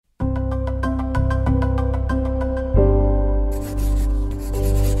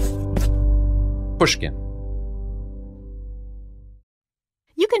Pushkin.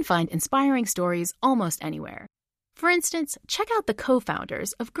 You can find inspiring stories almost anywhere. For instance, check out the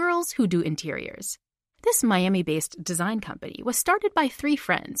co-founders of Girls Who Do Interiors. This Miami-based design company was started by 3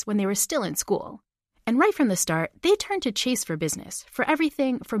 friends when they were still in school. And right from the start, they turned to Chase for Business for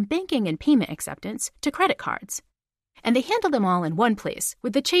everything from banking and payment acceptance to credit cards. And they handle them all in one place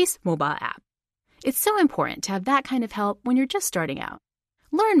with the Chase mobile app. It's so important to have that kind of help when you're just starting out.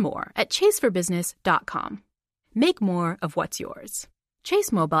 Learn more at chaseforbusiness.com. Make more of what's yours. Chase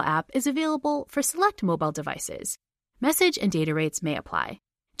mobile app is available for select mobile devices. Message and data rates may apply.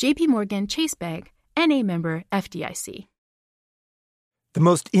 JP Morgan Chase Bank, N.A. member FDIC. The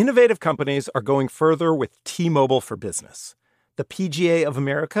most innovative companies are going further with T-Mobile for Business. The PGA of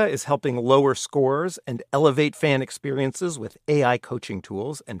America is helping lower scores and elevate fan experiences with AI coaching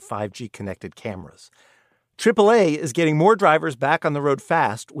tools and 5G connected cameras. AAA is getting more drivers back on the road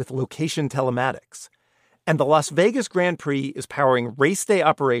fast with location telematics. And the Las Vegas Grand Prix is powering race day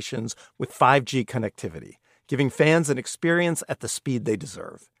operations with 5G connectivity, giving fans an experience at the speed they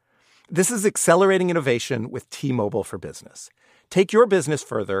deserve. This is accelerating innovation with T-Mobile for Business. Take your business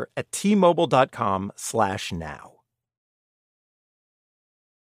further at T-Mobile.com/now.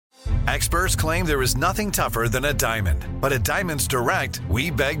 Experts claim there is nothing tougher than a diamond. But at Diamonds Direct, we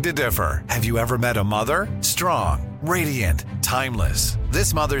beg to differ. Have you ever met a mother? Strong, radiant, timeless.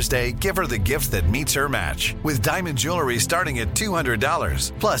 This Mother's Day, give her the gift that meets her match. With diamond jewelry starting at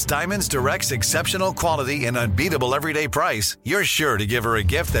 $200. Plus Diamonds Direct's exceptional quality and unbeatable everyday price, you're sure to give her a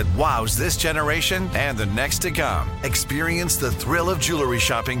gift that wows this generation and the next to come. Experience the thrill of jewelry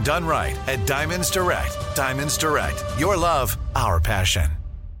shopping done right at Diamonds Direct. Diamonds Direct. Your love, our passion.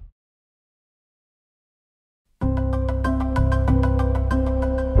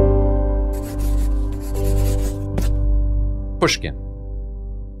 Pushkin.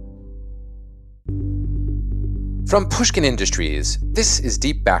 From Pushkin Industries, this is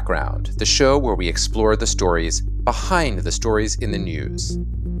Deep Background, the show where we explore the stories behind the stories in the news.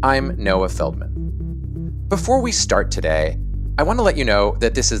 I'm Noah Feldman. Before we start today, I want to let you know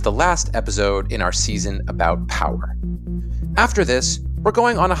that this is the last episode in our season about power. After this, we're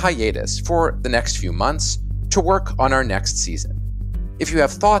going on a hiatus for the next few months to work on our next season. If you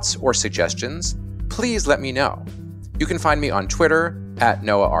have thoughts or suggestions, please let me know. You can find me on Twitter at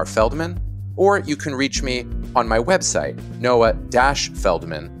Noah R. Feldman, or you can reach me on my website,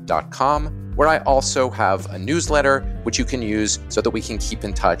 noah-feldman.com, where I also have a newsletter which you can use so that we can keep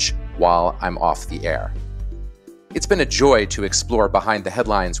in touch while I'm off the air. It's been a joy to explore behind the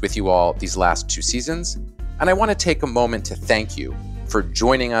headlines with you all these last 2 seasons, and I want to take a moment to thank you for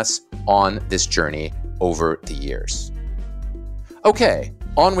joining us on this journey over the years. Okay,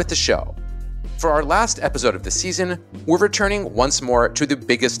 on with the show. For our last episode of the season, we're returning once more to the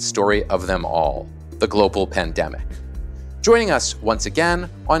biggest story of them all, the global pandemic. Joining us once again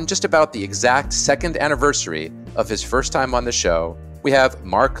on just about the exact 2nd anniversary of his first time on the show, we have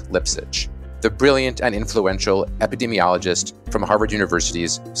Marc Lipsitch, the brilliant and influential epidemiologist from Harvard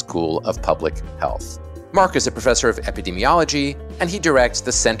University's School of Public Health. Marc is a professor of epidemiology, and he directs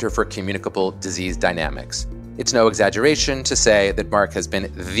the Center for Communicable Disease Dynamics. It's no exaggeration to say that Marc has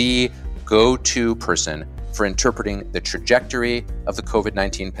been the go-to person for interpreting the trajectory of the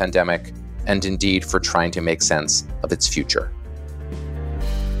COVID-19 pandemic and indeed for trying to make sense of its future.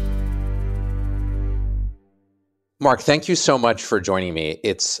 Marc, thank you so much for joining me.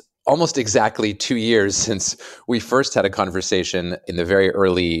 It's almost exactly 2 years since we first had a conversation in the very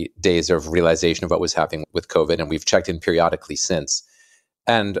early days of realization of what was happening with COVID, and we've checked in periodically since.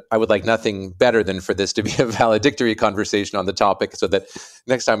 And I would like nothing better than for this to be a valedictory conversation on the topic so that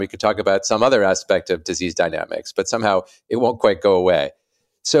next time we could talk about some other aspect of disease dynamics, but somehow it won't quite go away.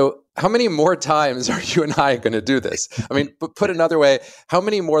 So how many more times are you and I going to do this? I mean, put another way, how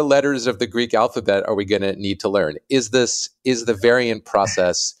many more letters of the Greek alphabet are we going to need to learn? Is the variant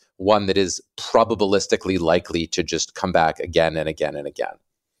process one that is probabilistically likely to just come back again and again and again?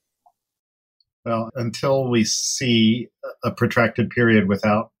 Well, until we see a protracted period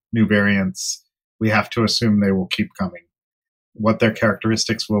without new variants, we have to assume they will keep coming. What their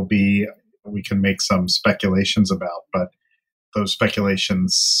characteristics will be, we can make some speculations about, but those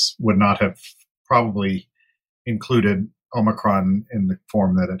speculations would not have probably included Omicron in the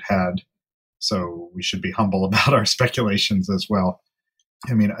form that it had. So we should be humble about our speculations as well.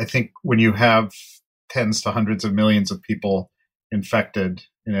 I mean, I think when you have tens to hundreds of millions of people infected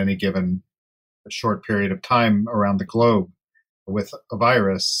in any given short period of time around the globe with a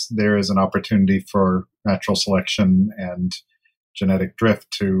virus, there is an opportunity for natural selection and genetic drift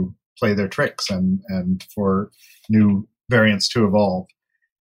to play their tricks and for new variants to evolve.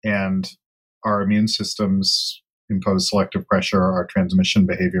 And our immune systems impose selective pressure, our transmission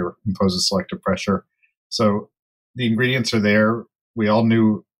behavior imposes selective pressure. So the ingredients are there. We all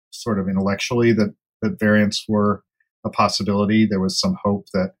knew sort of intellectually that variants were a possibility. There was some hope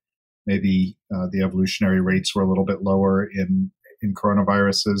that maybe the evolutionary rates were a little bit lower in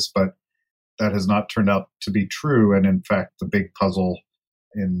coronaviruses, but that has not turned out to be true. And in fact, the big puzzle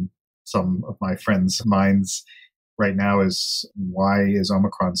in some of my friends' minds right now is, why is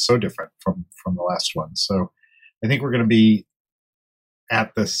Omicron so different from the last one? So I think we're going to be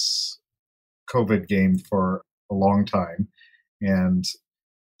at this COVID game for a long time. And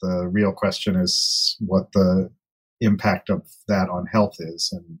the real question is what the impact of that on health is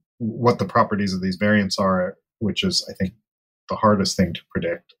and what the properties of these variants are, which is, I think, the hardest thing to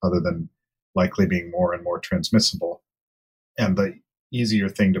predict, other than likely being more and more transmissible. And the easier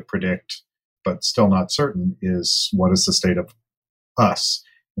thing to predict, but still not certain, is what is the state of us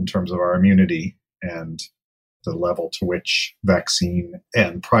in terms of our immunity and the level to which vaccine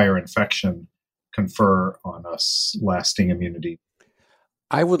and prior infection confer on us lasting immunity.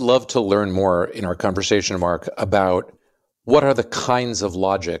 I would love to learn more in our conversation, Mark, about what are the kinds of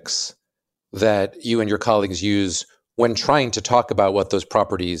logics that you and your colleagues use when trying to talk about what those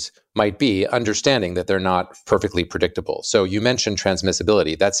properties might be, understanding that they're not perfectly predictable. So you mentioned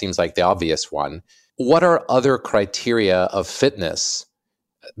transmissibility. That seems like the obvious one. What are other criteria of fitness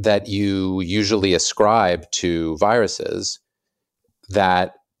that you usually ascribe to viruses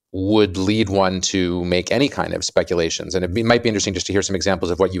that would lead one to make any kind of speculations? And it might be interesting just to hear some examples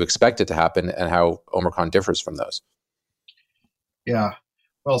of what you expected to happen and how Omicron differs from those. Yeah.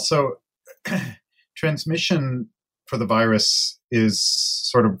 Well, so transmission for the virus is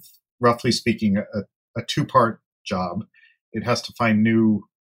sort of, roughly speaking, a two-part job. It has to find new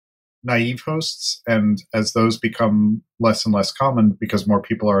naive hosts, and as those become less and less common because more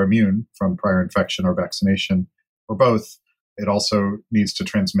people are immune from prior infection or vaccination or both, it also needs to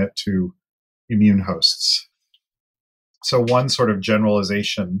transmit to immune hosts. So one sort of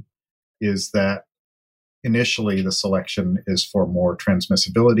generalization is that initially the selection is for more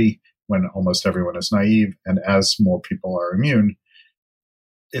transmissibility when almost everyone is naive, and as more people are immune,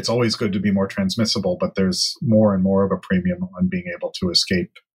 it's always good to be more transmissible, but there's more and more of a premium on being able to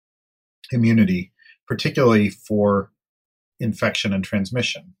escape immunity, particularly for infection and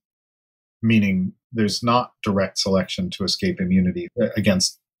transmission, meaning there's not direct selection to escape immunity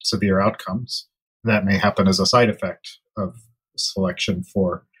against severe outcomes. That may happen as a side effect of selection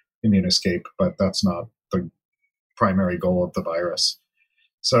for immune escape, but that's not the primary goal of the virus.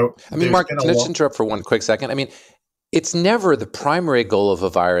 So, I mean, Mark, can I just interrupt for one quick second? I mean, it's never the primary goal of a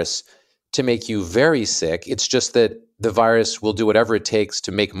virus to make you very sick. It's just that the virus will do whatever it takes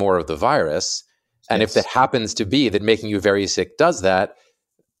to make more of the virus. And if it happens to be that making you very sick does that,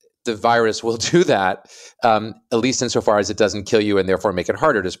 the virus will do that, at least insofar as it doesn't kill you and therefore make it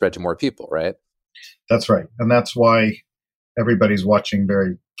harder to spread to more people, right? That's right. And that's why everybody's watching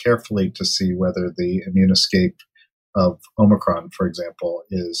very carefully to see whether the immune escape of Omicron, for example,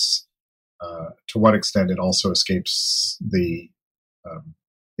 is to what extent it also escapes the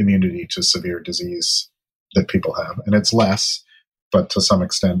immunity to severe disease that people have. And it's less, but to some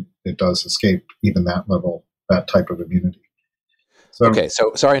extent it does escape even that level, that type of immunity. So, okay,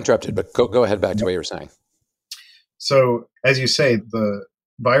 so sorry I interrupted, but go ahead back to what you were saying. So as you say, the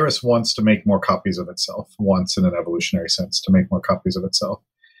virus wants to make more copies of itself, wants in an evolutionary sense to make more copies of itself.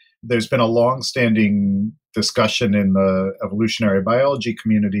 There's been a long-standing discussion in the evolutionary biology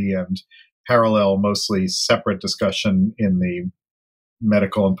community and parallel, mostly separate discussion in the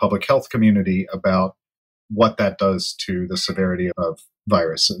medical and public health community about what that does to the severity of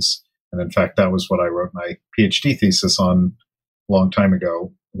viruses. And in fact, that was what I wrote my PhD thesis on a long time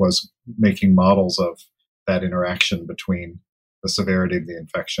ago, was making models of that interaction between the severity of the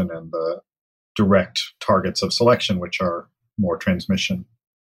infection and the direct targets of selection, which are more transmission.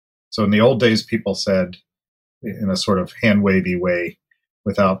 So in the old days, people said, in a sort of hand-wavy way,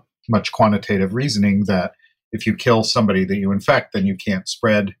 without much quantitative reasoning, that if you kill somebody that you infect, then you can't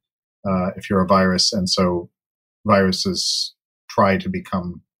spread if you're a virus. And so viruses try to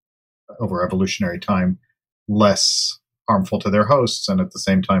become, over evolutionary time, less harmful to their hosts, and at the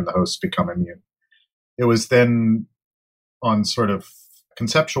same time, the hosts become immune. It was then, on sort of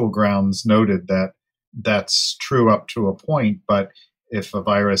conceptual grounds, noted that that's true up to a point, but if a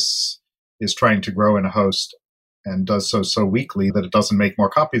virus is trying to grow in a host and does so weakly that it doesn't make more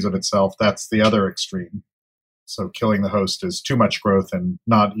copies of itself, that's the other extreme. So killing the host is too much growth, and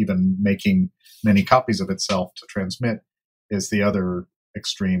not even making many copies of itself to transmit is the other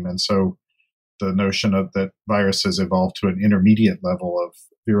extreme. And so the notion of that viruses evolve to an intermediate level of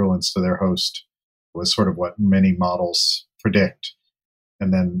virulence to their host was sort of what many models predict.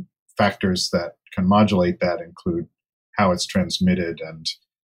 And then factors that can modulate that include how it's transmitted and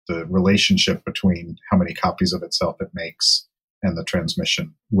the relationship between how many copies of itself it makes and the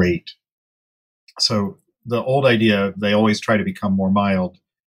transmission rate. So the old idea, they always try to become more mild,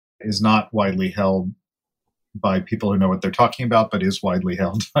 is not widely held by people who know what they're talking about, but is widely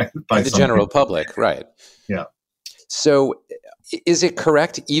held by the general people. public, right? Yeah. So is it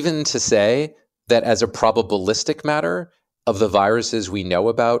correct even to say that as a probabilistic matter of the viruses we know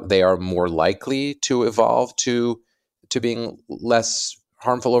about, they are more likely to evolve to being less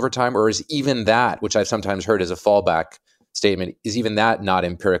harmful over time? Or is even that, which I've sometimes heard as a fallback statement, is even that not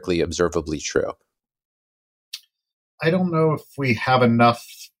empirically observably true? I don't know if we have enough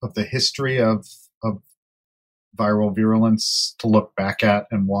of the history of viral virulence to look back at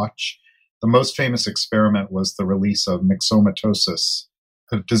and watch. The most famous experiment was the release of myxomatosis,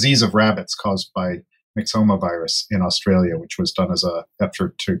 a disease of rabbits caused by myxoma virus in Australia, which was done as an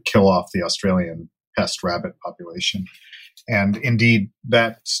effort to kill off the Australian pest rabbit population. And indeed,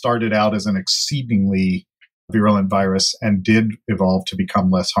 that started out as an exceedingly virulent virus and did evolve to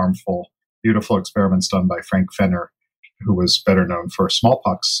become less harmful. Beautiful experiments done by Frank Fenner, who was better known for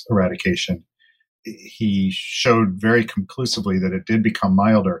smallpox eradication. He showed very conclusively that it did become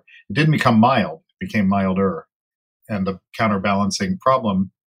milder. It didn't become mild, it became milder. And the counterbalancing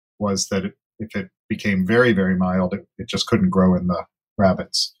problem was that if it became very, very mild, it just couldn't grow in the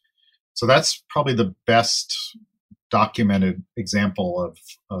rabbits. So that's probably the best documented example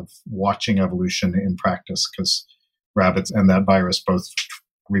of watching evolution in practice, because rabbits and that virus both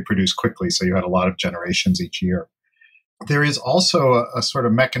reproduce quickly. So you had a lot of generations each year. There is also a sort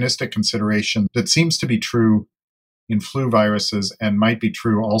of mechanistic consideration that seems to be true in flu viruses and might be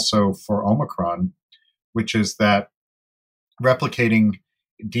true also for Omicron, which is that replicating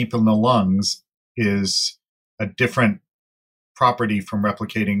deep in the lungs is a different property from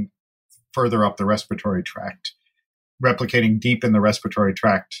replicating further up the respiratory tract. Replicating deep in the respiratory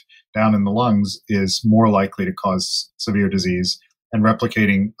tract down in the lungs is more likely to cause severe disease, and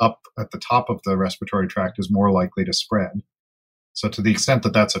replicating up at the top of the respiratory tract is more likely to spread. So to the extent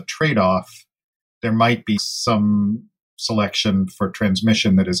that that's a trade-off, there might be some selection for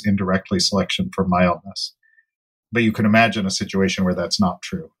transmission that is indirectly selection for mildness. But you can imagine a situation where that's not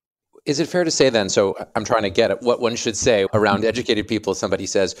true. Is it fair to say then, so I'm trying to get at what one should say around educated people, somebody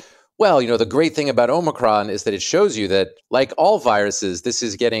says, well, the great thing about Omicron is that it shows you that, like all viruses, this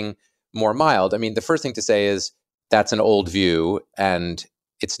is getting more mild. I mean, the first thing to say is that's an old view, and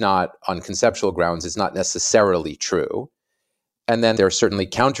it's not, on conceptual grounds, it's not necessarily true. And then there are certainly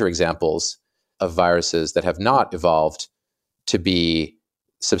counterexamples of viruses that have not evolved to be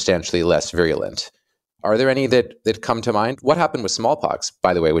substantially less virulent. Are there any that come to mind? What happened with smallpox,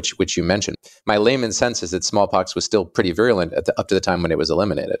 by the way, which you mentioned? My layman's sense is that smallpox was still pretty virulent up to the time when it was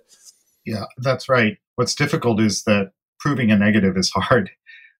eliminated. Yeah, that's right. What's difficult is that proving a negative is hard.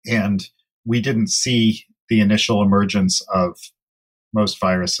 And we didn't see the initial emergence of most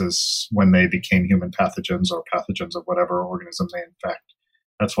viruses when they became human pathogens or pathogens of whatever organism they infect.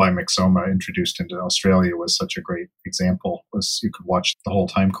 That's why myxoma, introduced into Australia, was such a great example, was you could watch the whole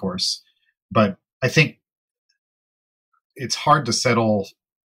time course. But I think it's hard to settle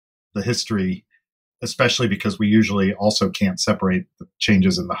the history, especially because we usually also can't separate the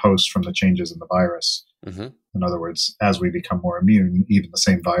changes in the host from the changes in the virus. Mm-hmm. In other words, as we become more immune, even the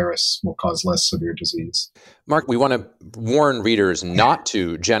same virus will cause less severe disease. Mark, we want to warn readers not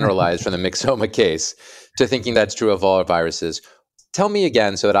to generalize from the myxoma case to thinking that's true of all viruses. Tell me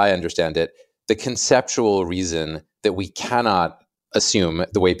again, so that I understand it, the conceptual reason that we cannot assume,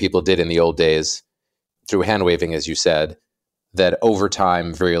 the way people did in the old days, through hand waving, as you said, that over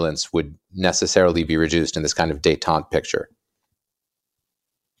time virulence would necessarily be reduced in this kind of détente picture.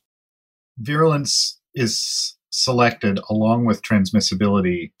 Virulence is selected along with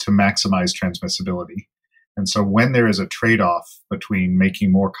transmissibility to maximize transmissibility. And so when there is a trade-off between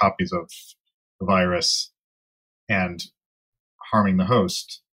making more copies of the virus and harming the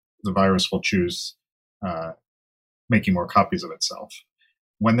host, the virus will choose making more copies of itself.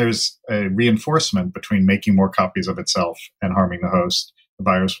 When there's a reinforcement between making more copies of itself and harming the host, the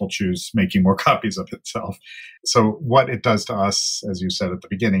virus will choose making more copies of itself. So what it does to us, as you said at the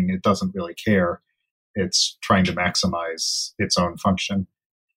beginning, it doesn't really care. It's trying to maximize its own function.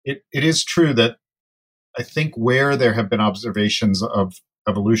 It is true that I think where there have been observations of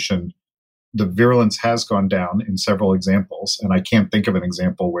evolution, the virulence has gone down in several examples. And I can't think of an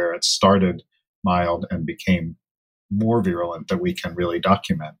example where it started mild and became more virulent that we can really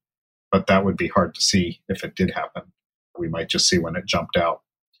document. but that would be hard to see if it did happen. We might just see when it jumped out.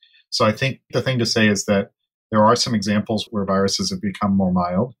 So I think the thing to say is that there are some examples where viruses have become more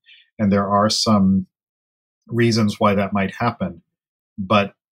mild, and there are some reasons why that might happen.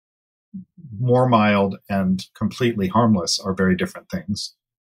 But more mild and completely harmless are very different things.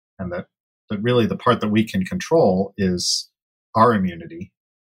 And that really the part that we can control is our immunity.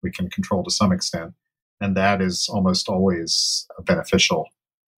 We can control to some extent. And that is almost always a beneficial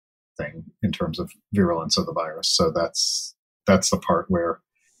thing in terms of virulence of the virus. So that's the part where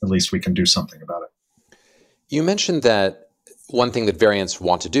at least we can do something about it. You mentioned that one thing that variants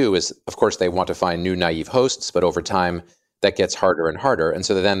want to do is, of course, they want to find new naive hosts, but over time that gets harder and harder. And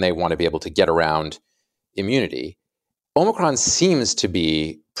so then they want to be able to get around immunity. Omicron seems to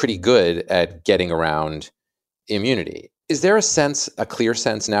be pretty good at getting around immunity. Is there a clear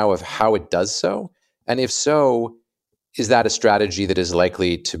sense now of how it does so? And if so, is that a strategy that is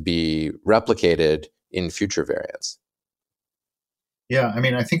likely to be replicated in future variants? Yeah, I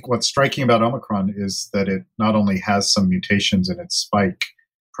mean, I think what's striking about Omicron is that it not only has some mutations in its spike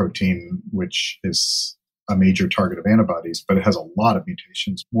protein, which is a major target of antibodies, but it has a lot of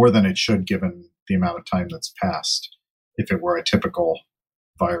mutations, more than it should given the amount of time that's passed if it were a typical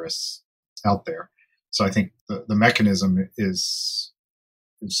virus out there. So I think the mechanism is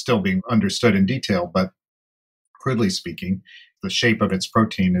still being understood in detail, but crudely speaking, the shape of its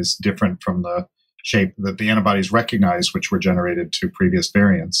protein is different from the shape that the antibodies recognize, which were generated to previous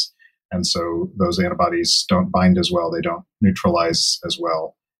variants. And so those antibodies don't bind as well, they don't neutralize as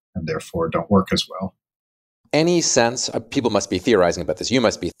well, and therefore don't work as well. Any sense, people must be theorizing about this, you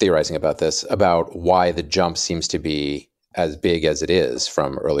must be theorizing about this, about why the jump seems to be as big as it is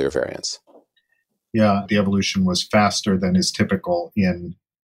from earlier variants? Yeah, the evolution was faster than is typical in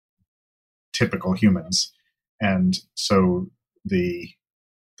typical humans. And so the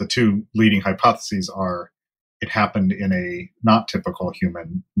two leading hypotheses are it happened in a not typical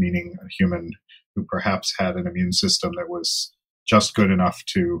human, meaning a human who perhaps had an immune system that was just good enough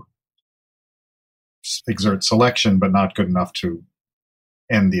to exert selection, but not good enough to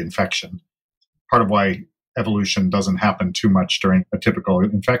end the infection. Part of why evolution doesn't happen too much during a typical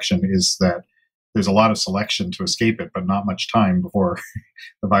infection is that there's a lot of selection to escape it, but not much time before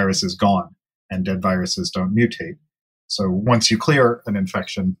the virus is gone, and dead viruses don't mutate. So once you clear an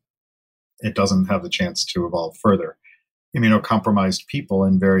infection, it doesn't have the chance to evolve further. Immunocompromised people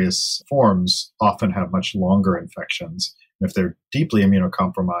in various forms often have much longer infections. And if they're deeply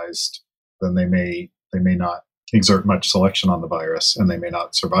immunocompromised, then they may not exert much selection on the virus, and they may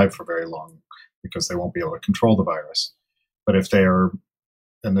not survive for very long because they won't be able to control the virus. But if they are,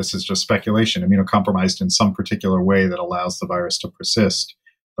 and this is just speculation, immunocompromised in some particular way that allows the virus to persist,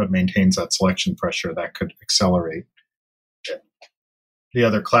 but maintains that selection pressure, that could accelerate it. The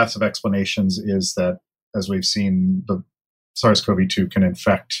other class of explanations is that, as we've seen, the SARS-CoV-2 can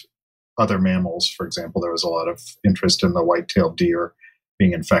infect other mammals. For example, there was a lot of interest in the white-tailed deer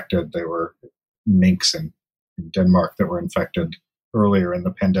being infected. There were minks in Denmark that were infected earlier in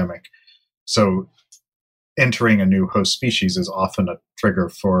the pandemic. So entering a new host species is often a trigger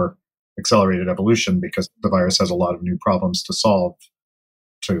for accelerated evolution because the virus has a lot of new problems to solve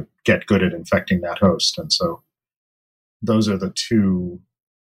to get good at infecting that host. And so those are the two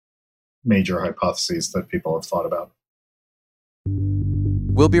major hypotheses that people have thought about.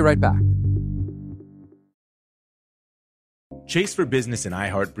 We'll be right back. Chase for Business and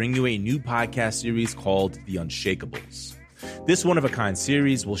iHeart bring you a new podcast series called The Unshakables. This one-of-a-kind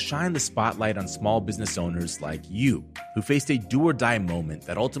series will shine the spotlight on small business owners like you who faced a do-or-die moment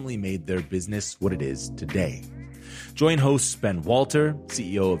that ultimately made their business what it is today. Join hosts Ben Walter,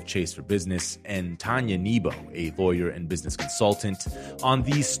 CEO of Chase for Business, and Tanya Nebo, a lawyer and business consultant, on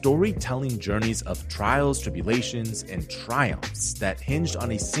these storytelling journeys of trials, tribulations, and triumphs that hinged on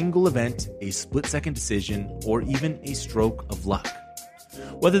a single event, a split-second decision, or even a stroke of luck.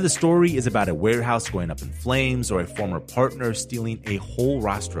 Whether the story is about a warehouse going up in flames or a former partner stealing a whole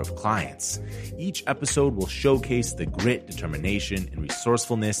roster of clients, each episode will showcase the grit, determination, and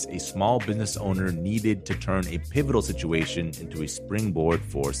resourcefulness a small business owner needed to turn a pivotal situation into a springboard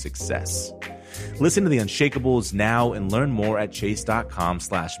for success. Listen to The Unshakables now and learn more at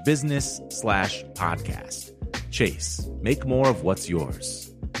chase.com/business/podcast. Chase, make more of what's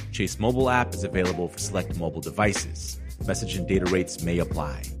yours. Chase mobile app is available for select mobile devices. Message and data rates may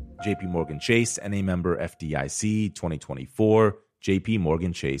apply. JP Morgan Chase, NA member FDIC, 2024, JP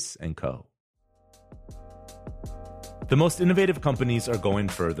Morgan Chase & Co. The most innovative companies are going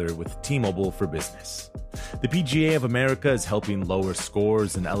further with T-Mobile for Business. The PGA of America is helping lower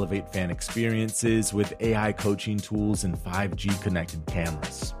scores and elevate fan experiences with AI coaching tools and 5G connected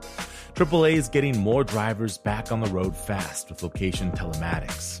cameras. AAA is getting more drivers back on the road fast with location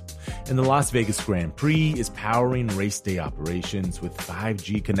telematics. And the Las Vegas Grand Prix is powering race day operations with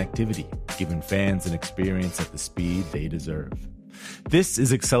 5G connectivity, giving fans an experience at the speed they deserve. This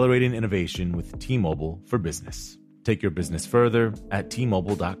is accelerating innovation with T-Mobile for Business. Take your business further at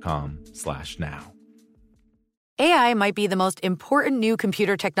T-Mobile.com/now. AI might be the most important new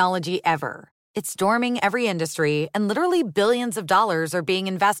computer technology ever. It's storming every industry, and literally billions of dollars are being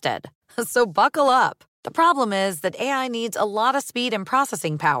invested. So buckle up. The problem is that AI needs a lot of speed and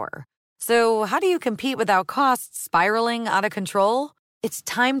processing power. So how do you compete without costs spiraling out of control? It's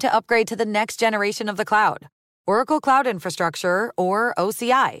time to upgrade to the next generation of the cloud. Oracle Cloud Infrastructure, or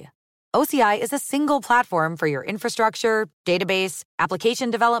OCI. OCI is a single platform for your infrastructure, database,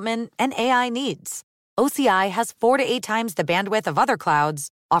 application development, and AI needs. OCI has 4 to 8 times the bandwidth of other clouds,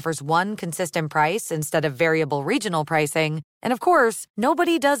 offers one consistent price instead of variable regional pricing, and of course,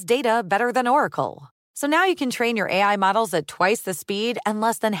 nobody does data better than Oracle. So now you can train your AI models at twice the speed and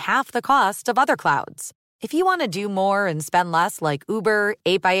less than half the cost of other clouds. If you want to do more and spend less like Uber,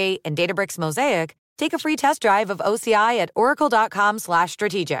 8x8, and Databricks Mosaic, take a free test drive of OCI at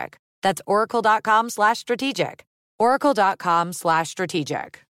oracle.com/strategic. That's oracle.com/strategic.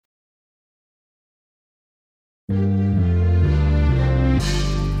 Oracle.com/strategic.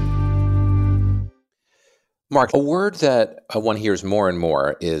 Mark, a word that one hears more and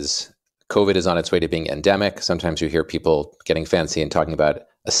more is COVID is on its way to being endemic. Sometimes you hear people getting fancy and talking about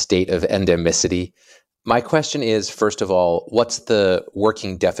a state of endemicity. My question is, first of all, what's the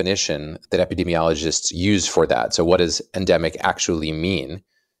working definition that epidemiologists use for that? So what does endemic actually mean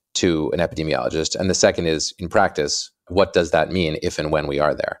to an epidemiologist? And the second is, in practice, what does that mean if and when we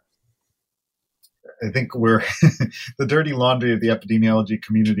are there? I think we're the dirty laundry of the epidemiology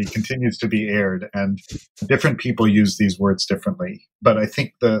community continues to be aired, and different people use these words differently. But I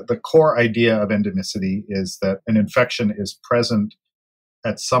think the core idea of endemicity is that an infection is present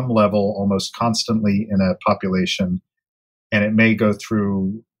at some level almost constantly in a population, and it may go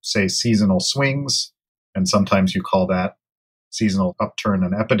through, say, seasonal swings, and sometimes you call that seasonal upturn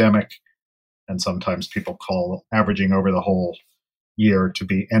an epidemic, and sometimes people call averaging over the whole year to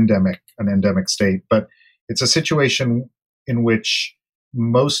be endemic, an endemic state. But it's a situation in which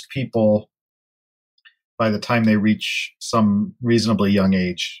most people, by the time they reach some reasonably young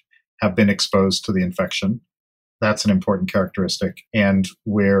age, have been exposed to the infection. That's an important characteristic. And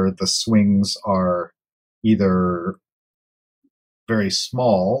where the swings are either very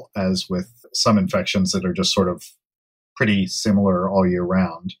small, as with some infections that are just sort of pretty similar all year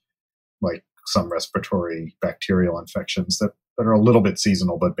round, like some respiratory bacterial infections that are a little bit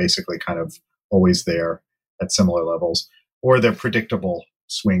seasonal, but basically kind of always there at similar levels, or they're predictable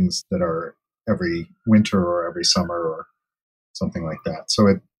swings that are every winter or every summer or something like that. So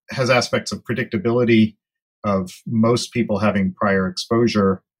it has aspects of predictability, of most people having prior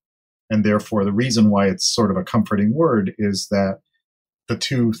exposure, and therefore the reason why it's sort of a comforting word is that the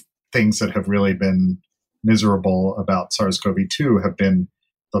two things that have really been miserable about SARS-CoV-2 have been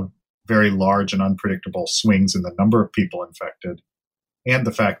the very large and unpredictable swings in the number of people infected, and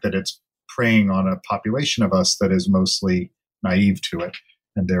the fact that it's preying on a population of us that is mostly naive to it,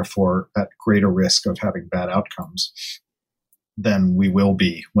 and therefore at greater risk of having bad outcomes than we will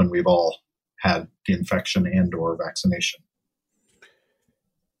be when we've all had the infection and or vaccination.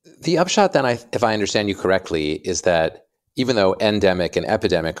 The upshot then, if I understand you correctly, is that even though endemic and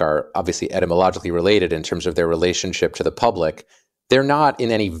epidemic are obviously etymologically related in terms of their relationship to the public, they're not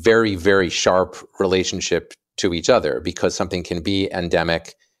in any very, very sharp relationship to each other, because something can be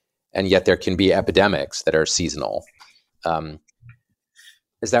endemic and yet there can be epidemics that are seasonal.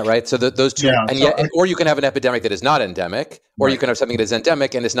 Is that right? So those two, yeah, or you can have an epidemic that is not endemic, or right. You can have something that is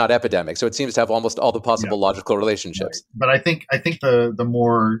endemic and it's not epidemic. So it seems to have almost all the possible logical relationships. Right. But I think the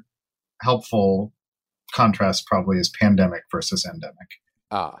more helpful contrast probably is pandemic versus endemic.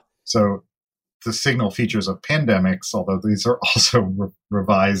 So the signal features of pandemics, although these are also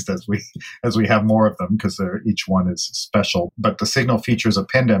revised as we have more of them, because each one is special. But the signal features of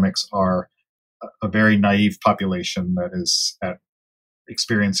pandemics are a very naive population that is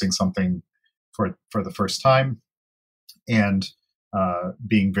experiencing something for the first time, and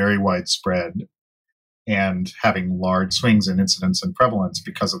being very widespread, and having large swings in incidence and prevalence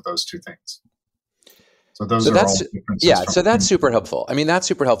because of those two things. So those are all differences. Yeah, so that's super helpful. I mean, that's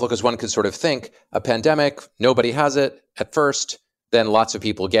super helpful because one could sort of think a pandemic, nobody has it at first, then lots of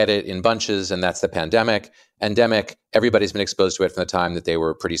people get it in bunches, and that's the pandemic. Endemic, everybody's been exposed to it from the time that they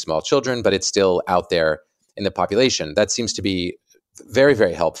were pretty small children, but it's still out there in the population. That seems to be very,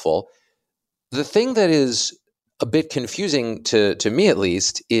 very helpful. The thing that is a bit confusing to me, at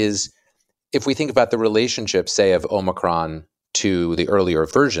least, is if we think about the relationship, say, of Omicron to the earlier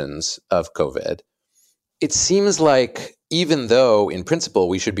versions of COVID, it seems like even though in principle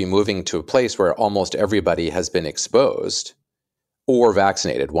we should be moving to a place where almost everybody has been exposed or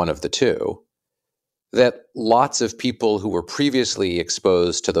vaccinated, one of the two, that lots of people who were previously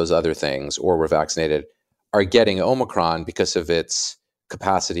exposed to those other things or were vaccinated are getting Omicron because of its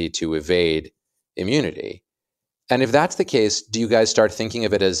capacity to evade immunity. And if that's the case, do you guys start thinking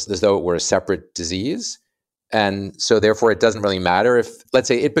of it as though it were a separate disease? And so therefore it doesn't really matter if, let's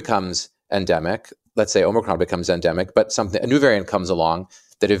say, it becomes endemic, let's say Omicron becomes endemic, but a new variant comes along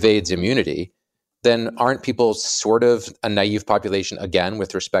that evades immunity, then aren't people sort of a naive population again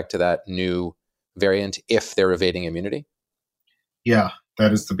with respect to that new variant if they're evading immunity? Yeah,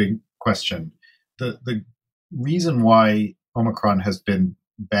 that is the big question. The reason why Omicron has been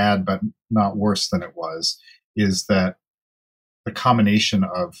bad but not worse than it was is that the combination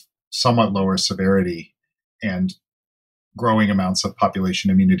of somewhat lower severity and growing amounts of population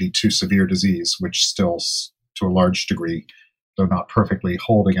immunity to severe disease, which still, to a large degree, though not perfectly,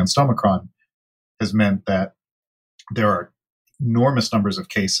 hold against Omicron, has meant that there are enormous numbers of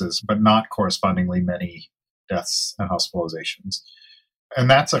cases, but not correspondingly many deaths and hospitalizations. And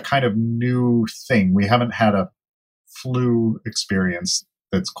that's a kind of new thing. We haven't had a flu experience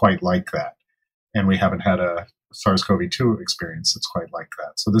that's quite like that. And we haven't had a SARS-CoV-2 experience that's quite like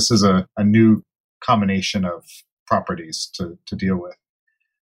that. So this is a new combination of properties to deal with.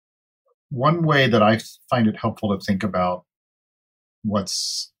 One way that I find it helpful to think about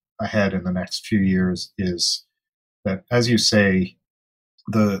what's ahead in the next few years is that, as you say,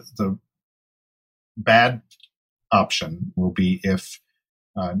 the bad option will be if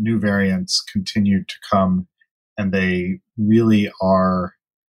new variants continue to come and they really are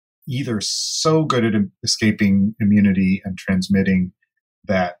either so good at escaping immunity and transmitting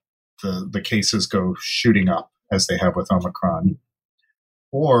that the cases go shooting up as they have with Omicron,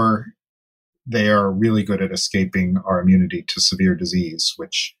 or they are really good at escaping our immunity to severe disease,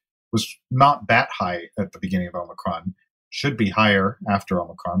 which was not that high at the beginning of Omicron, should be higher after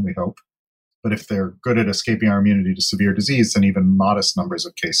Omicron, we hope. But if they're good at escaping our immunity to severe disease, then even modest numbers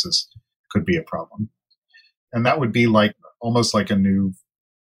of cases could be a problem. And that would be almost like a new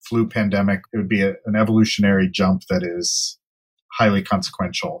flu pandemic. It would be an evolutionary jump that is highly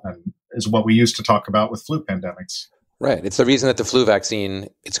consequential and is what we used to talk about with flu pandemics. Right. It's the reason that the flu vaccine,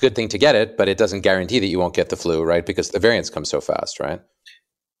 it's a good thing to get it, but it doesn't guarantee that you won't get the flu, right? Because the variants come so fast, right?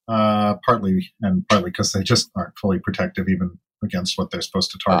 Partly because they just aren't fully protective even against what they're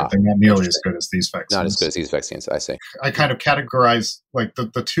supposed to target. They're not nearly as good as these vaccines. Not as good as these vaccines, I see. I kind of categorize,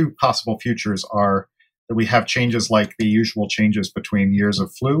 the two possible futures are that we have changes like the usual changes between years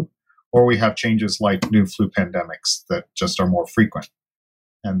of flu, or we have changes like new flu pandemics that just are more frequent.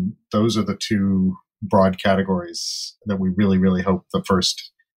 And those are the two broad categories that we really, really hope the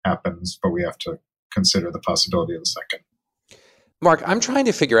first happens, but we have to consider the possibility of the second. Mark, I'm trying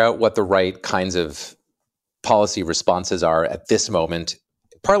to figure out what the right kinds of policy responses are at this moment,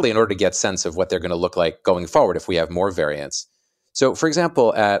 partly in order to get sense of what they're going to look like going forward if we have more variants. So, for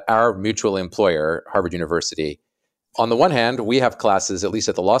example, at our mutual employer, Harvard University, on the one hand, we have classes, at least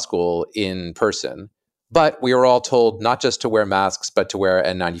at the law school, in person, but we are all told not just to wear masks, but to wear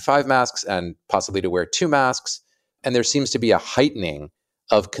N95 masks and possibly to wear 2 masks. And there seems to be a heightening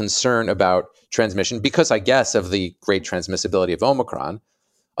of concern about transmission because, I guess, of the great transmissibility of Omicron.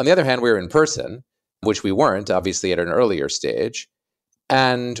 On the other hand, we're in person, which we weren't, obviously, at an earlier stage.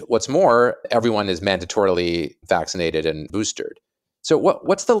 And what's more, everyone is mandatorily vaccinated and boosted. So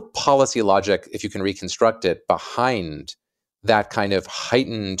what's the policy logic, if you can reconstruct it, behind that kind of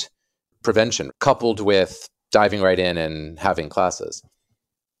heightened prevention, coupled with diving right in and having classes?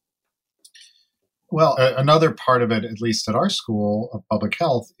 Well, another part of it, at least at our school of public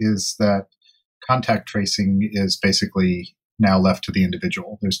health, is that contact tracing is basically now left to the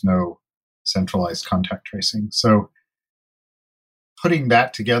individual. There's no centralized contact tracing. So putting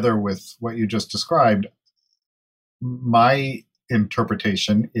that together with what you just described, my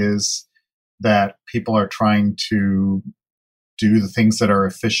interpretation is that people are trying to do the things that are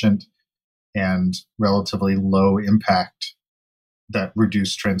efficient and relatively low impact that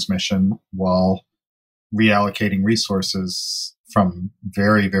reduce transmission while reallocating resources from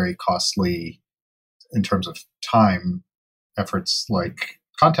very, very costly, in terms of time, efforts like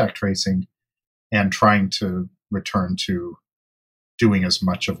contact tracing, and trying to return to doing as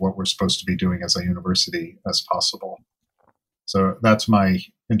much of what we're supposed to be doing as a university as possible. So that's my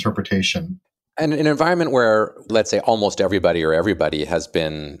interpretation. And in an environment where, let's say, almost everybody has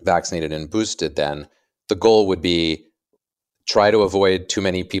been vaccinated and boosted, then the goal would be try to avoid too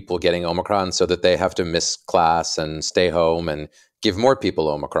many people getting Omicron so that they have to miss class and stay home and give more people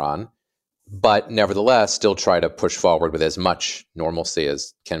Omicron, but nevertheless still try to push forward with as much normalcy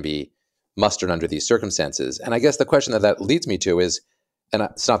as can be mustered under these circumstances. And I guess the question that leads me to is, and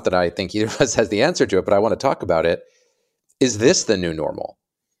it's not that I think either of us has the answer to it, but I want to talk about it, is this the new normal,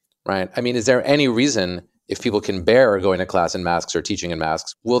 right? I mean, is there any reason, if people can bear going to class in masks or teaching in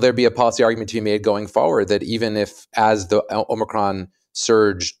masks, will there be a policy argument to be made going forward that even if, as the Omicron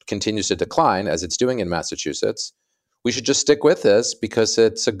surge continues to decline, as it's doing in Massachusetts, we should just stick with this because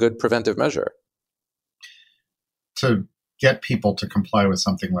it's a good preventive measure? To get people to comply with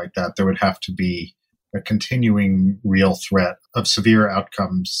something like that, there would have to be a continuing real threat of severe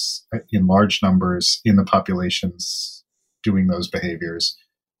outcomes in large numbers in the populations doing those behaviors,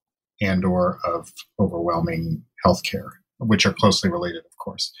 and or of overwhelming healthcare, which are closely related, of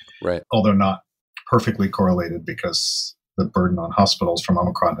course. Right. Although not perfectly correlated, because the burden on hospitals from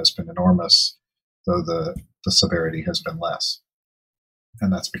Omicron has been enormous, though the severity has been less.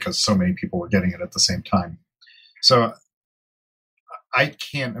 And that's because so many people were getting it at the same time. So I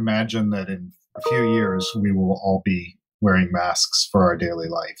can't imagine that in a few years we will all be wearing masks for our daily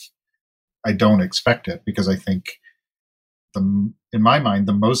life. I don't expect it, because I think in my mind,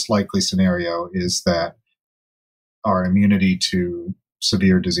 the most likely scenario is that our immunity to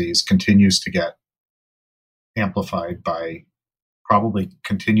severe disease continues to get amplified by probably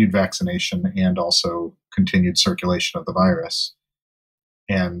continued vaccination and also continued circulation of the virus,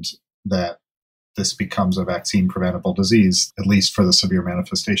 and that this becomes a vaccine preventable disease, at least for the severe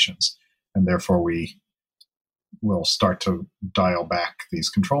manifestations. And therefore we will start to dial back these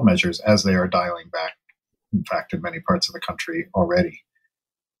control measures, as they are dialing back, in fact, in many parts of the country already.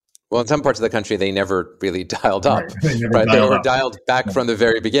 Well, in some parts of the country, they never really dialed up. Right. They were dialed back from the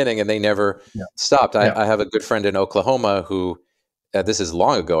very beginning, and they never stopped. I have a good friend in Oklahoma who, this is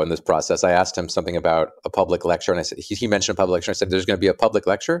long ago in this process, I asked him something about a public lecture, and I said, he mentioned a public lecture. I said, there's going to be a public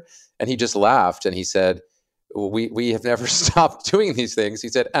lecture. And he just laughed, and he said, we have never stopped doing these things. He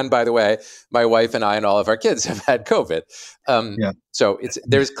said, and by the way, my wife and I and all of our kids have had COVID. So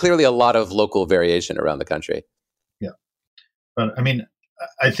there's clearly a lot of local variation around the country. Yeah. But I mean,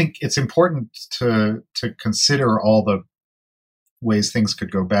 I think it's important to consider all the ways things could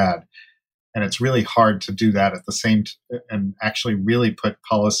go bad. And it's really hard to do that at the same and actually really put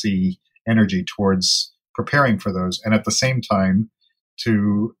policy energy towards preparing for those. And at the same time,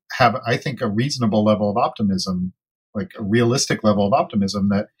 to have, I think, a reasonable level of optimism, like a realistic level of optimism,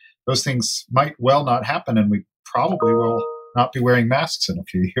 that those things might well not happen, and we probably will not be wearing masks in a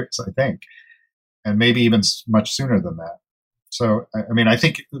few years, I think, and maybe even much sooner than that. So, I mean, I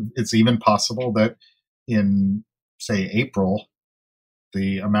think it's even possible that in, say, April,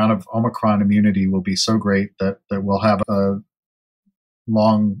 the amount of Omicron immunity will be so great that we'll have a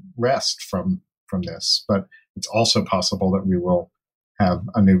long rest from this. But it's also possible that we will have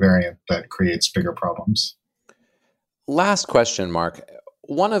a new variant that creates bigger problems. Last question, Mark.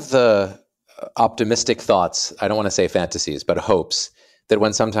 One of the optimistic thoughts, I don't want to say fantasies, but hopes, that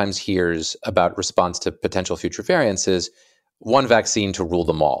one sometimes hears about response to potential future variants is one vaccine to rule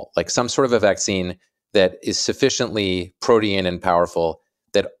them all, like some sort of a vaccine that is sufficiently protein and powerful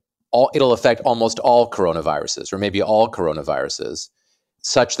that it'll affect almost all coronaviruses, or maybe all coronaviruses,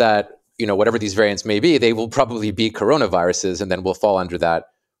 such that, whatever these variants may be, they will probably be coronaviruses, and then we'll fall under that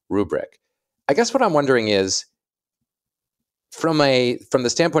rubric. I guess what I'm wondering is, from the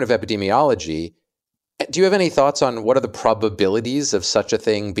standpoint of epidemiology, do you have any thoughts on what are the probabilities of such a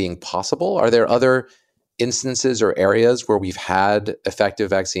thing being possible? Are there other instances or areas where we've had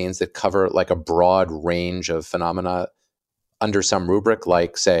effective vaccines that cover like a broad range of phenomena under some rubric,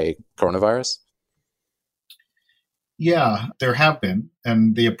 like, say, coronavirus? Yeah, there have been.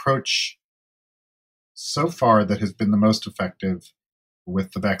 And the approach so far that has been the most effective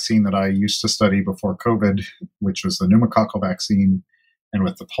with the vaccine that I used to study before COVID, which was the pneumococcal vaccine, and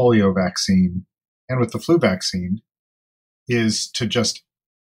with the polio vaccine, and with the flu vaccine, is to just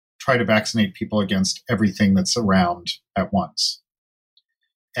try to vaccinate people against everything that's around at once.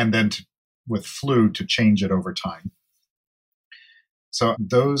 And then with flu, to change it over time. So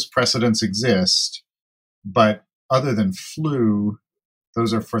those precedents exist, but other than flu,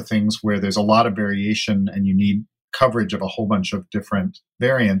 those are for things where there's a lot of variation and you need coverage of a whole bunch of different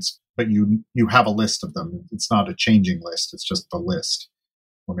variants, but you have a list of them. It's not a changing list, it's just the list.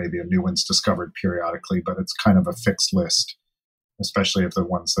 Or maybe a new one's discovered periodically, but it's kind of a fixed list, especially of the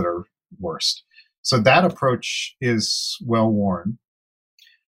ones that are worst. So that approach is well worn.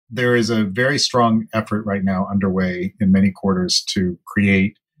 There is a very strong effort right now underway in many quarters to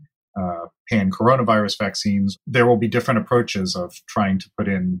create pan-coronavirus vaccines, there will be different approaches of trying to put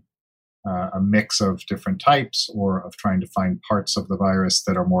in a mix of different types or of trying to find parts of the virus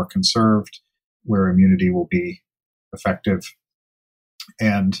that are more conserved where immunity will be effective.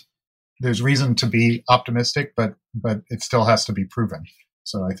 And there's reason to be optimistic, but it still has to be proven.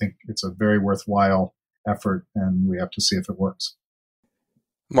 So I think it's a very worthwhile effort, and we have to see if it works.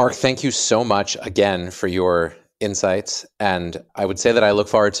 Mark, thank you so much again for your insights. And I would say that I look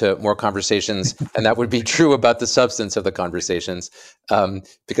forward to more conversations, and that would be true about the substance of the conversations,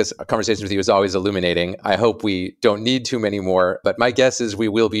 because a conversation with you is always illuminating. I hope we don't need too many more, but my guess is we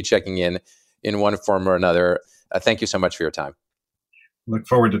will be checking in one form or another. Thank you so much for your time. Look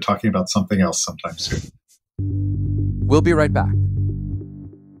forward to talking about something else sometime soon. We'll be right back.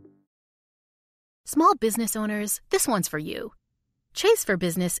 Small business owners, this one's for you. Chase for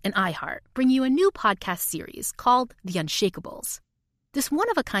Business and iHeart bring you a new podcast series called The Unshakables. This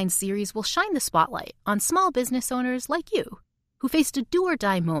one-of-a-kind series will shine the spotlight on small business owners like you, who faced a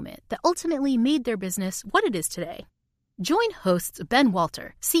do-or-die moment that ultimately made their business what it is today. Join hosts Ben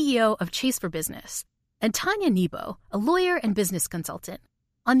Walter, CEO of Chase for Business, and Tanya Nebo, a lawyer and business consultant,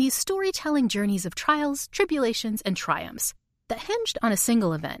 on these storytelling journeys of trials, tribulations, and triumphs that hinged on a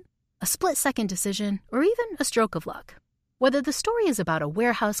single event, a split-second decision, or even a stroke of luck. Whether the story is about a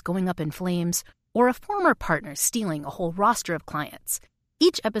warehouse going up in flames or a former partner stealing a whole roster of clients,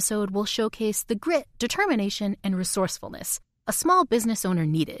 each episode will showcase the grit, determination, and resourcefulness a small business owner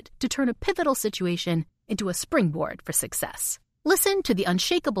needed to turn a pivotal situation into a springboard for success. Listen to The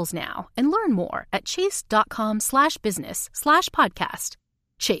Unshakables now and learn more at chase.com/business/podcast.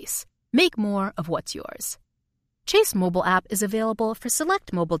 Chase, make more of what's yours. Chase mobile app is available for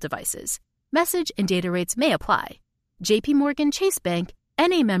select mobile devices. Message and data rates may apply. JP Morgan Chase Bank,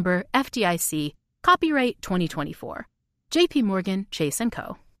 NA member FDIC, copyright 2024. JP Morgan Chase &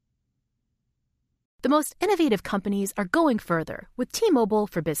 Co. The most innovative companies are going further with T-Mobile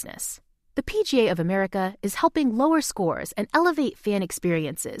for Business. The PGA of America is helping lower scores and elevate fan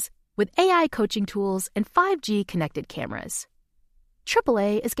experiences with AI coaching tools and 5G connected cameras.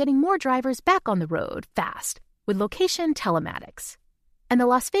 AAA is getting more drivers back on the road fast with location telematics. And the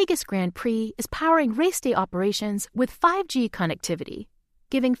Las Vegas Grand Prix is powering race day operations with 5G connectivity,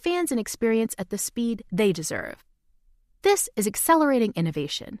 giving fans an experience at the speed they deserve. This is accelerating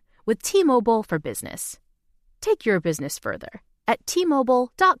innovation with T-Mobile for Business. Take your business further at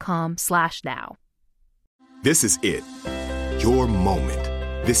T-Mobile.com/now. This is it. Your moment.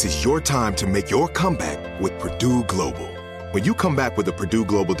 This is your time to make your comeback with Purdue Global. When you come back with a Purdue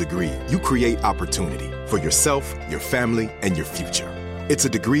Global degree, you create opportunity for yourself, your family, and your future. It's a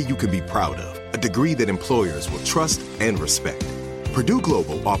degree you can be proud of, a degree that employers will trust and respect. Purdue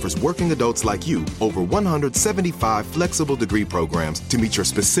Global offers working adults like you over 175 flexible degree programs to meet your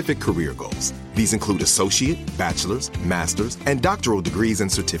specific career goals. These include associate, bachelor's, master's, and doctoral degrees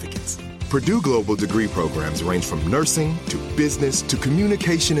and certificates. Purdue Global degree programs range from nursing to business to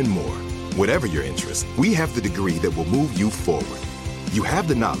communication and more. Whatever your interest, we have the degree that will move you forward. You have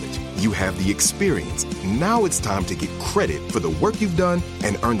the knowledge, you have the experience. Now it's time to get credit for the work you've done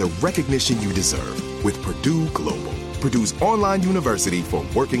and earn the recognition you deserve with Purdue Global, Purdue's online university for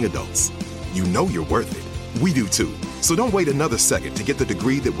working adults. You know you're worth it. We do too. So don't wait another second to get the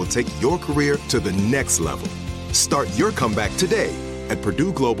degree that will take your career to the next level. Start your comeback today at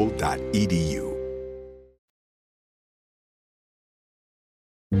purdueglobal.edu.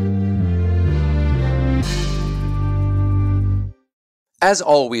 As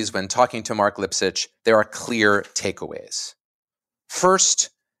always, when talking to Mark Lipsitch, there are clear takeaways. First,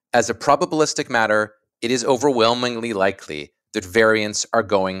 as a probabilistic matter, it is overwhelmingly likely that variants are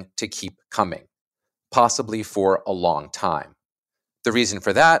going to keep coming, possibly for a long time. The reason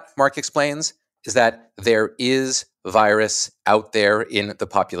for that, Mark explains, is that there is virus out there in the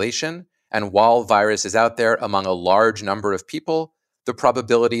population, and while virus is out there among a large number of people, the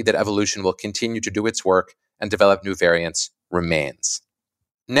probability that evolution will continue to do its work and develop new variants remains.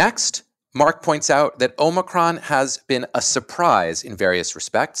 Next, Mark points out that Omicron has been a surprise in various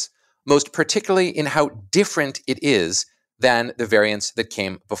respects, most particularly in how different it is than the variants that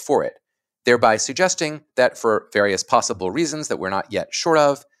came before it, thereby suggesting that for various possible reasons that we're not yet sure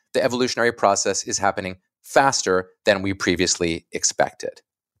of, the evolutionary process is happening faster than we previously expected.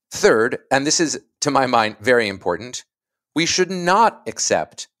 Third, and this is to my mind very important, we should not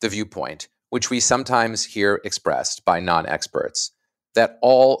accept the viewpoint, which we sometimes hear expressed by non-experts, that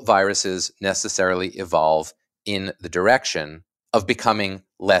all viruses necessarily evolve in the direction of becoming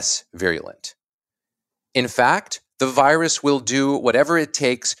less virulent. In fact, the virus will do whatever it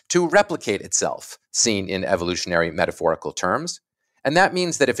takes to replicate itself, seen in evolutionary metaphorical terms, And that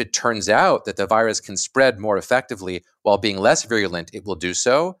means that if it turns out that the virus can spread more effectively while being less virulent, it will do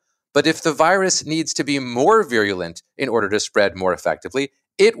so. But if the virus needs to be more virulent in order to spread more effectively,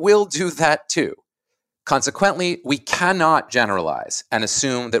 it will do that too. Consequently, we cannot generalize and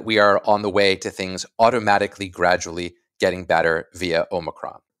assume that we are on the way to things automatically, gradually getting better via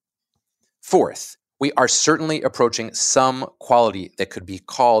Omicron. Fourth, we are certainly approaching some quality that could be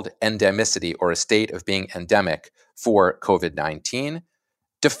called endemicity, or a state of being endemic for COVID-19,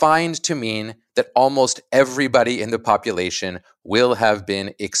 defined to mean that almost everybody in the population will have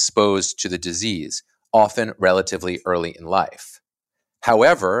been exposed to the disease, often relatively early in life.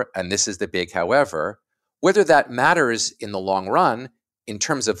 However, and this is the big however, whether that matters in the long run in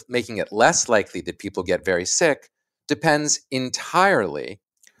terms of making it less likely that people get very sick depends entirely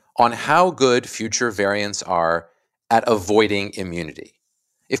on how good future variants are at avoiding immunity.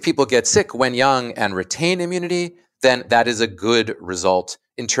 If people get sick when young and retain immunity, then that is a good result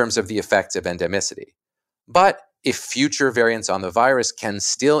in terms of the effects of endemicity. But if future variants on the virus can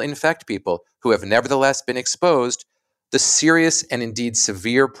still infect people who have nevertheless been exposed, the serious and indeed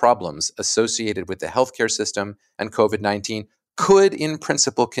severe problems associated with the healthcare system and COVID-19 could in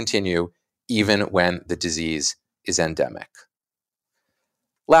principle continue even when the disease is endemic.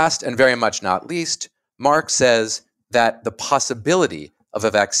 Last and very much not least, Mark says that the possibility of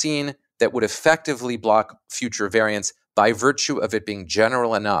a vaccine that would effectively block future variants by virtue of it being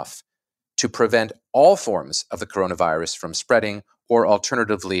general enough to prevent all forms of the coronavirus from spreading, or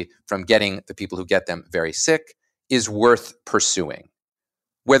alternatively from getting the people who get them very sick, is worth pursuing.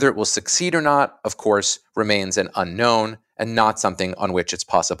 Whether it will succeed or not, of course, remains an unknown and not something on which it's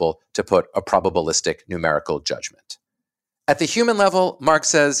possible to put a probabilistic numerical judgment. At the human level, Mark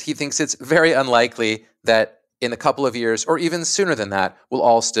says he thinks it's very unlikely that in a couple of years, or even sooner than that, we'll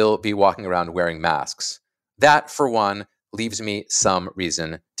all still be walking around wearing masks. That, for one, leaves me some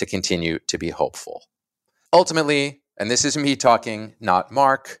reason to continue to be hopeful. Ultimately, and this is me talking, not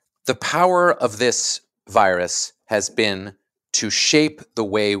Mark, the power of this virus has been to shape the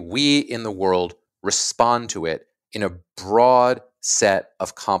way we in the world respond to it in a broad set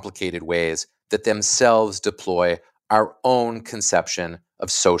of complicated ways that themselves deploy our own conception of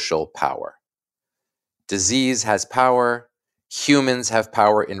social power. Disease has power. Humans have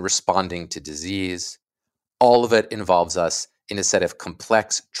power in responding to disease. All of it involves us in a set of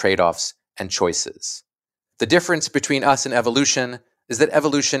complex trade-offs and choices. The difference between us and evolution is that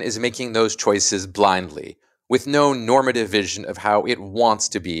evolution is making those choices blindly, with no normative vision of how it wants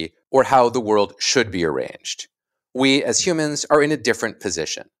to be or how the world should be arranged. We, as humans, are in a different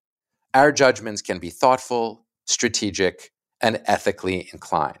position. Our judgments can be thoughtful, strategic, and ethically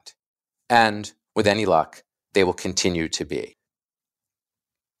inclined. And, with any luck, they will continue to be.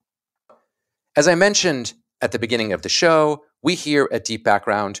 As I mentioned at the beginning of the show, we here at Deep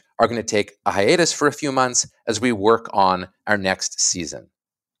Background are going to take a hiatus for a few months as we work on our next season.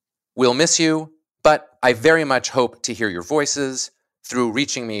 We'll miss you, but I very much hope to hear your voices through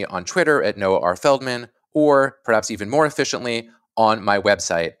reaching me on Twitter at Noah R. Feldman, or perhaps even more efficiently, on my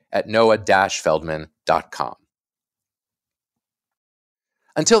website at noah-feldman.com.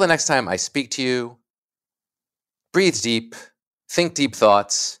 Until the next time I speak to you, breathe deep, think deep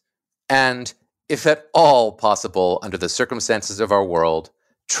thoughts, and if at all possible under the circumstances of our world,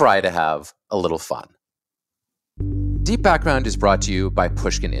 try to have a little fun. Deep Background is brought to you by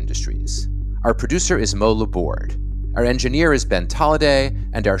Pushkin Industries. Our producer is Mo Laborde. Our engineer is Ben Tolliday,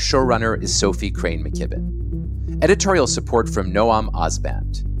 and our showrunner is Sophie Crane McKibben. Editorial support from Noam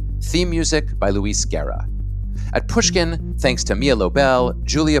Osband. Theme music by Luis Guerra. At Pushkin, thanks to Mia Lobel,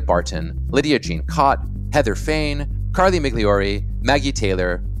 Julia Barton, Lydia Jean Cott, Heather Fain, Carly Migliori, Maggie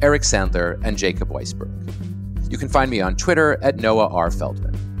Taylor, Eric Sandler, and Jacob Weisberg. You can find me on Twitter at Noah R.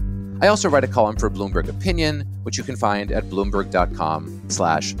 Feldman. I also write a column for Bloomberg Opinion, which you can find at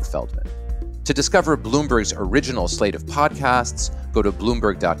bloomberg.com/Feldman. To discover Bloomberg's original slate of podcasts, go to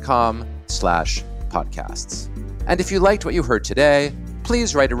bloomberg.com/podcasts. And if you liked what you heard today,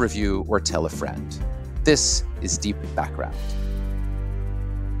 please write a review or tell a friend. This is Deep Background.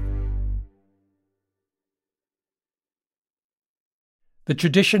 The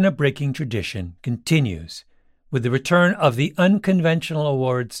tradition of breaking tradition continues with the return of the Unconventional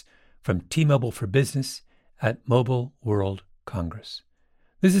Awards from T-Mobile for Business at Mobile World Congress.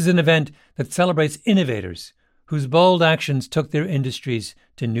 This is an event that celebrates innovators whose bold actions took their industries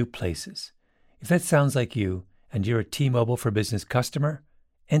to new places. If that sounds like you and you're a T-Mobile for Business customer,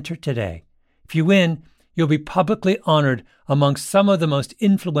 enter today. If you win, you'll be publicly honored amongst some of the most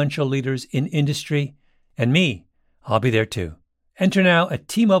influential leaders in industry, and me, I'll be there too. Enter now at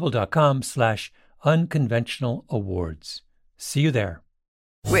T-Mobile.com/unconventional awards. See you there.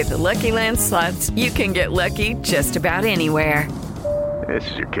 With the Lucky Land Slots, you can get lucky just about anywhere. This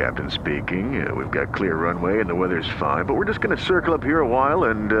is your captain speaking. We've got clear runway and the weather's fine, but we're just going to circle up here a while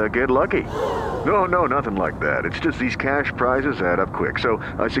and get lucky. No, nothing like that. It's just these cash prizes add up quick. So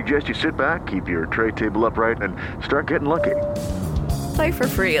I suggest you sit back, keep your tray table upright, and start getting lucky. Play for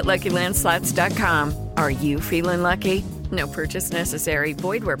free at LuckyLandSlots.com. Are you feeling lucky? No purchase necessary.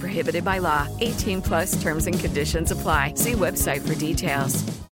 Void where prohibited by law. 18+ terms and conditions apply. See website for details.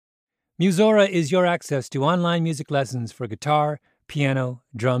 Musora is your access to online music lessons for guitar, piano,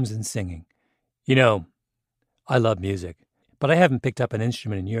 drums, and singing. You know, I love music, but I haven't picked up an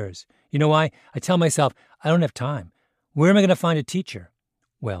instrument in years. You know why? I tell myself, I don't have time. Where am I going to find a teacher?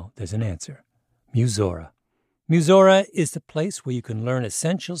 Well, there's an answer. Musora. Musora is the place where you can learn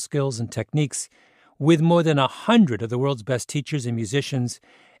essential skills and techniques with more than 100 of the world's best teachers and musicians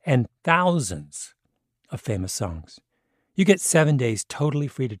and thousands of famous songs. You get 7 days totally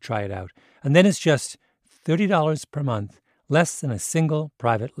free to try it out, and then it's just $30 per month, less than a single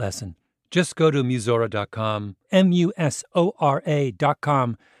private lesson. Just go to Musora.com,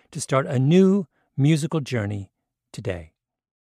 Musora.com, to start a new musical journey today.